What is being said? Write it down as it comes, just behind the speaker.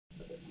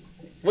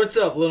What's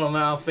up, Little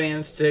Mal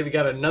fans? Today we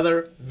got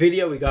another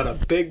video. We got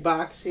a big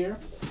box here.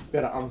 We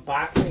got an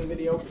unboxing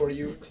video for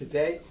you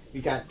today. We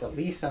got the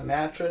Leesa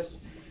mattress.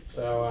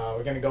 So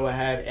we're going to go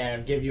ahead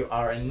and give you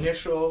our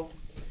initial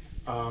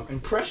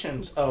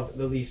impressions of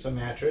the Leesa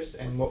mattress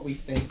and what we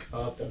think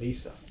of the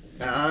Leesa.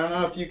 Now, I don't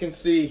know if you can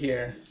see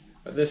here,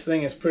 but this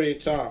thing is pretty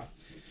tall.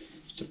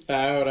 It's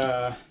about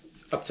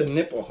up to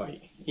nipple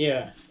height.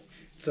 Yeah,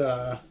 it's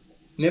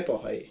nipple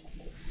height.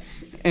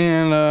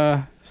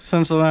 And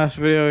since the last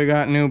video, we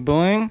got new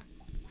bling,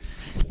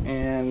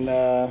 and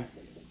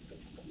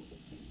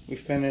we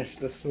finished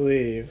the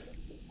sleeve.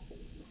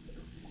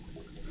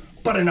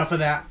 But enough of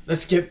that.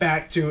 Let's get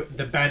back to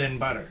the bed and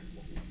butter.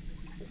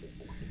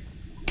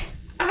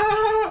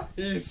 Ah,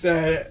 you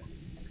said it.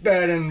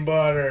 Bed and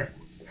butter.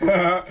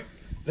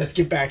 Let's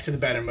get back to the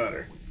bed and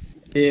butter.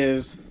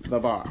 Is the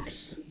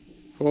box.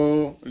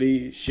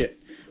 Holy shit.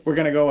 We're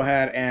gonna go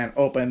ahead and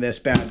open this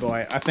bad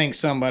boy. I think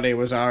somebody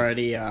was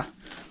already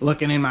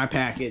looking in my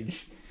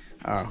package.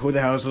 Who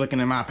the hell is looking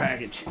in my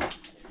package?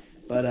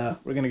 But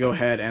we're gonna go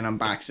ahead and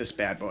unbox this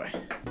bad boy.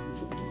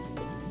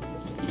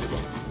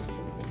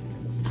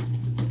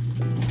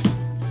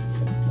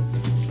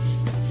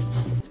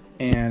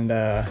 And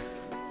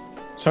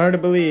it's hard to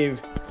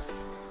believe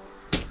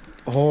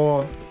a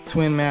whole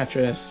twin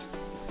mattress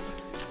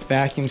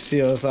vacuum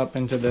seals up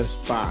into this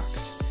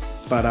box.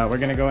 But we're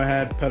gonna go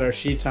ahead, put our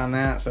sheets on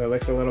that so it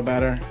looks a little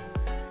better.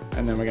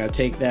 And then we're gonna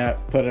take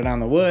that, put it on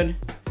the wood,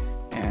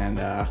 and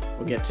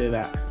we'll get to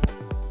that.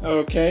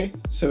 Okay,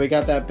 so we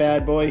got that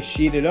bad boy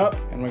sheeted up,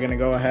 and we're gonna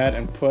go ahead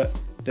and put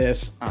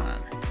this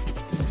on.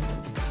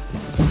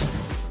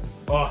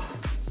 Oh,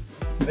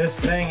 this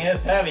thing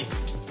is heavy.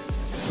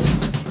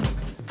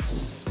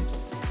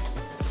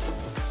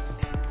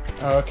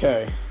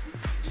 Okay,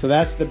 so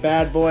that's the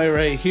bad boy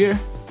right here.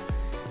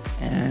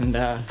 And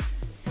I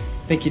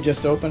think you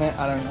just open it.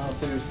 I don't know if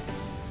there's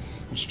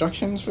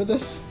instructions for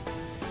this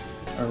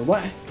or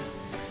what,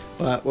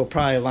 but we'll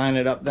probably line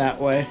it up that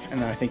way,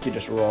 and then I think you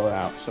just roll it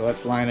out. So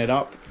let's line it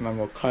up, and then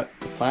we'll cut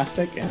the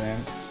plastic and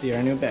then see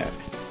our new bed.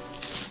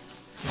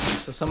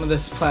 So some of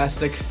this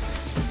plastic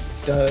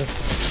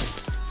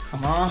does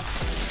come off.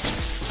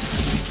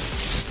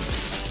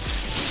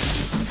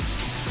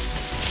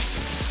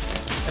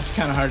 That's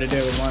kind of hard to do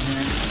with one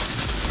hand.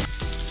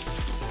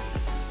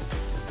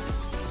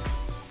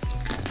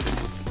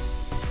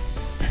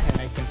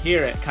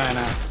 Hear it kind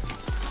of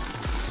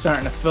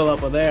starting to fill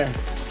up with air.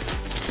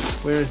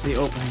 Where is the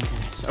opening to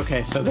this?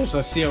 Okay, so there's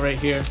a seal right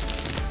here.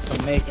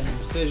 So make an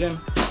incision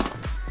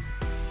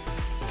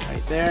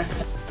right there.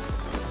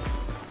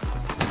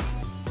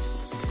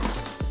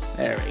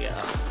 There we go.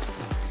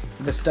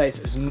 This knife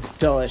is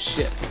dull as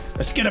shit.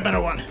 Let's get a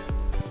better one.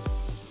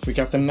 We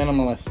got the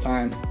minimalist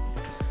time.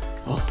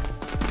 Oh,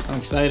 I'm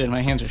excited.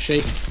 My hands are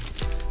shaking.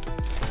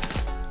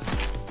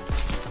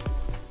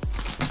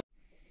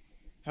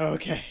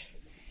 Okay.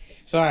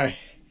 Sorry.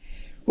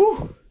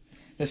 Whew.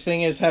 This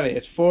thing is heavy.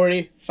 It's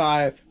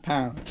 45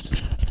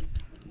 pounds.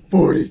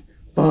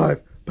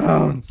 45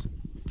 pounds.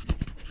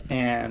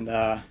 And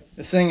the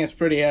thing is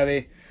pretty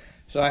heavy,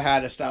 so I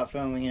had to stop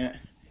filming it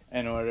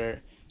in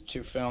order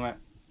to film it,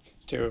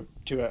 to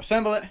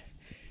assemble it.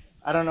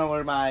 I don't know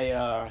where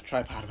my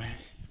tripod went,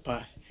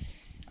 but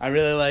I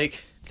really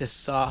like this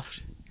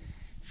soft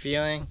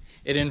feeling.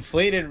 It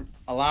inflated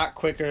a lot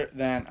quicker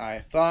than I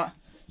thought,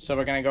 so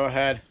we're gonna go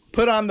ahead,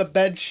 put on the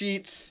bed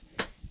sheets,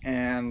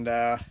 and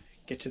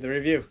get to the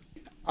review.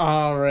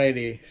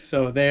 Alrighty,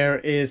 so there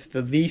is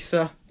the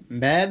Leesa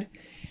bed.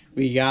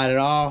 We got it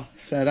all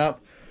set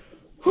up.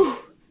 Whew,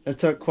 it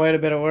took quite a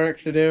bit of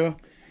work to do.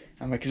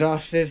 I'm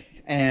exhausted,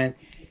 and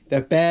the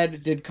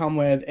bed did come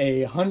with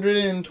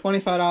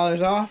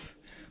 $125 off,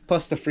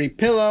 plus the free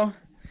pillow,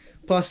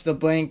 plus the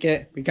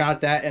blanket. We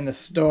got that in the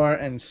store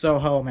in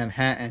Soho,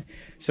 Manhattan.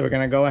 So we're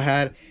gonna go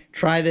ahead,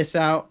 try this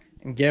out,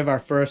 and give our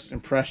first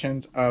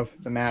impressions of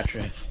the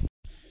mattress.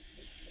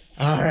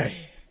 Alright,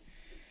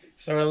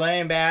 so we're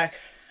laying back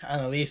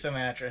on the Leesa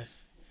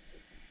mattress.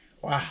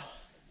 Wow,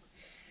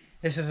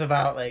 this is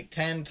about like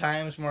 10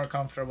 times more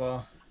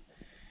comfortable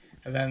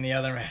than the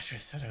other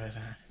mattress that I was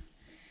on.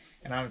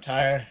 And I'm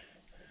tired.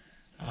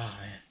 Oh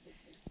man.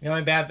 The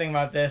only bad thing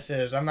about this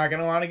is I'm not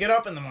going to want to get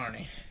up in the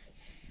morning.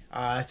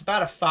 It's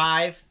about a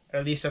 5, or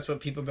at least that's what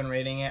people have been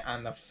rating it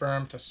on the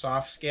firm to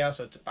soft scale,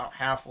 so it's about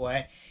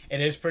halfway. It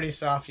is pretty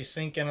soft. You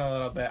sink in a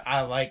little bit.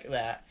 I like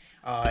that.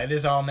 It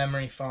is all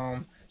memory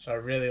foam, so I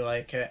really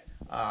like it.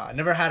 I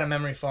never had a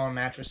memory foam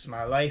mattress in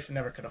my life.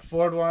 Never could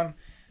afford one.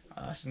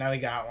 So now we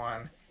got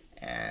one,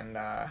 and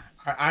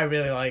I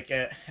really like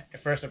it.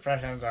 First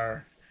impressions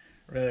are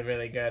really,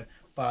 really good,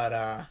 but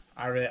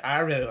I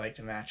really like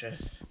the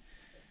mattress.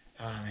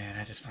 Oh man,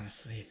 I just want to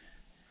sleep.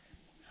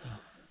 Oh.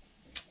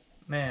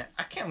 Man,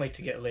 I can't wait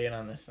to get laid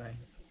on this thing.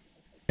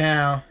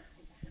 Now,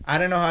 I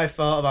don't know how I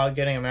felt about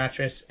getting a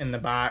mattress in the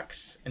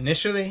box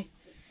initially.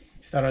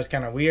 I thought it was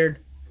kind of weird.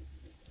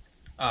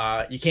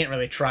 You can't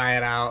really try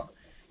it out.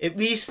 At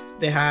least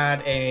they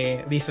had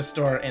a Leesa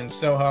store in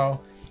Soho,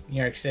 New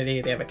York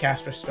City. They have a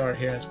Casper store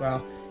here as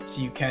well.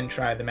 so you can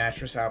try the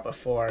mattress out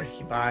before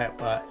you buy it.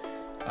 But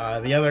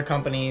the other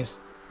companies,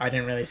 I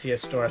didn't really see a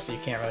store, so you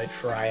can't really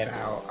try it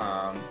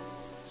out.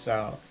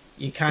 So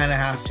you kind of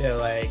have to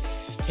like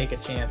take a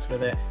chance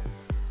with it.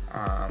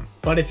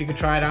 But if you could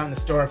try it out in the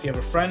store, if you have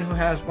a friend who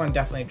has one,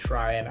 definitely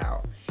try it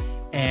out.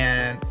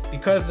 And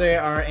because they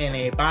are in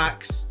a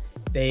box,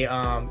 they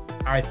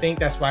I think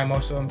that's why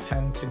most of them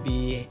tend to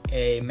be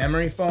a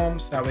memory foam,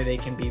 so that way they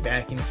can be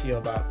vacuum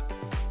sealed up,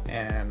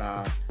 and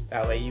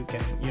that way you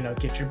can, you know,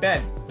 get your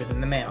bed within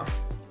the mail.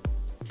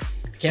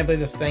 I can't believe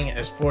this thing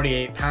is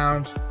 48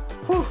 pounds.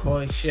 Whew,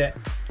 holy shit.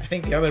 I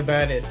think the other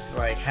bed is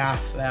like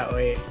half that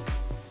weight.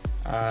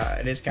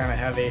 It is kind of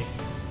heavy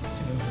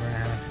to move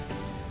around,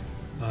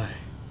 but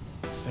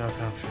so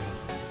comfortable.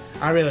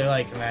 I really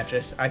like the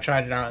mattress. I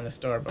tried it out in the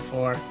store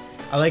before.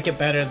 I like it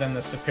better than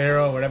the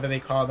Sapiro, whatever they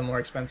call the more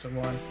expensive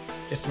one.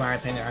 Just in my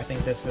opinion, I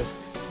think this is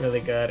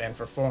really good. And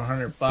for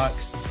 400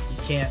 bucks, you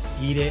can't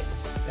beat it.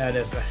 That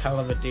is a hell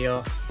of a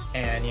deal.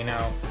 And you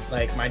know,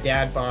 like my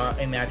dad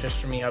bought a mattress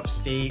for me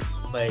upstate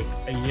like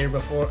a year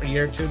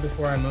or two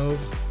before I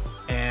moved,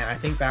 and I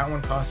think that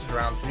one costed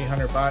around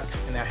 300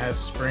 bucks, and that has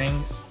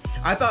springs.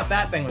 I thought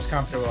that thing was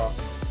comfortable,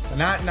 but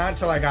not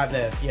until I got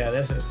this. Yeah,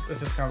 this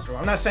is comfortable.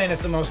 I'm not saying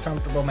it's the most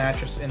comfortable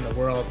mattress in the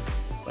world,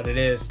 but it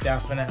is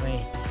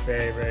definitely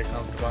very, very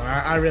comfortable, and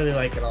I really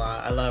like it a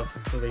lot. I love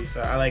the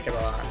Leesa. I like it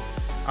a lot.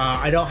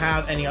 I don't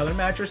have any other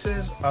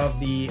mattresses of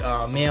the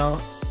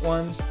male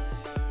ones.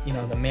 You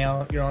know, the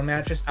mail your own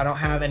mattress. I don't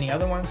have any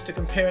other ones to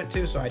compare it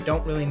to, so I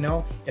don't really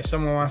know. If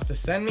someone wants to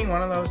send me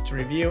one of those to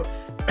review,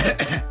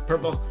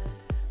 purple.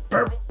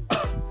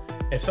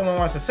 If someone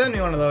wants to send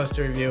me one of those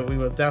to review, we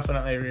will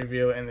definitely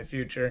review it in the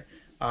future.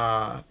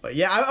 But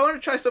yeah, I want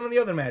to try some of the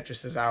other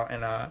mattresses out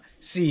and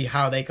see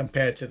how they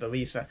compare to the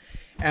Leesa.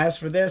 As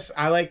for this,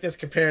 I like this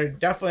compared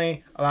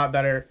definitely a lot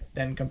better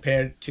than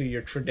compared to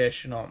your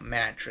traditional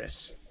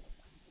mattress.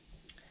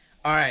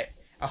 Alright,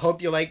 I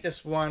hope you like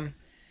this one.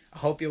 I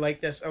hope you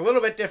like this. A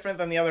little bit different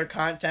than the other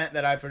content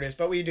that I produce,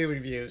 but we do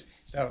reviews,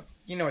 so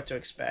you know what to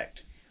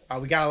expect.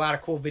 We got a lot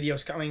of cool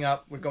videos coming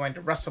up. We're going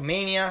to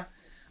WrestleMania,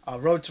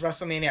 Road to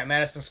WrestleMania at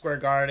Madison Square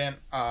Garden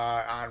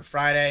on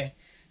Friday,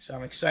 so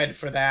I'm excited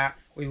for that.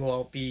 We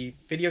will be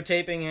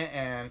videotaping it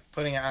and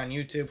putting it on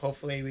YouTube.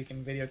 Hopefully we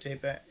can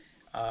videotape it.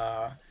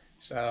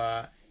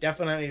 So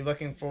definitely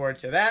looking forward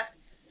to that.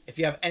 If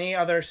you have any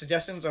other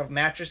suggestions of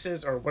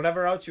mattresses or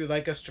whatever else you would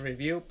like us to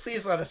review,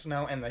 please let us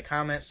know in the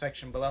comments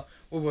section below.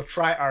 We will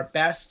try our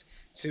best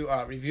to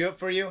review it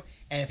for you.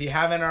 And if you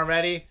haven't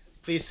already,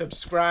 please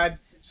subscribe.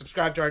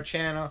 Subscribe to our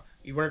channel.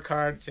 We work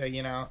hard to,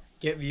 you know,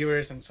 get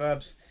viewers and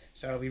subs.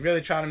 So we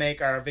really try to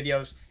make our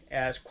videos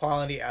as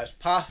quality as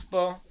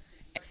possible.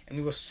 And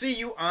we will see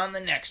you on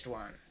the next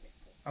one.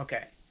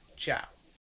 Okay, ciao.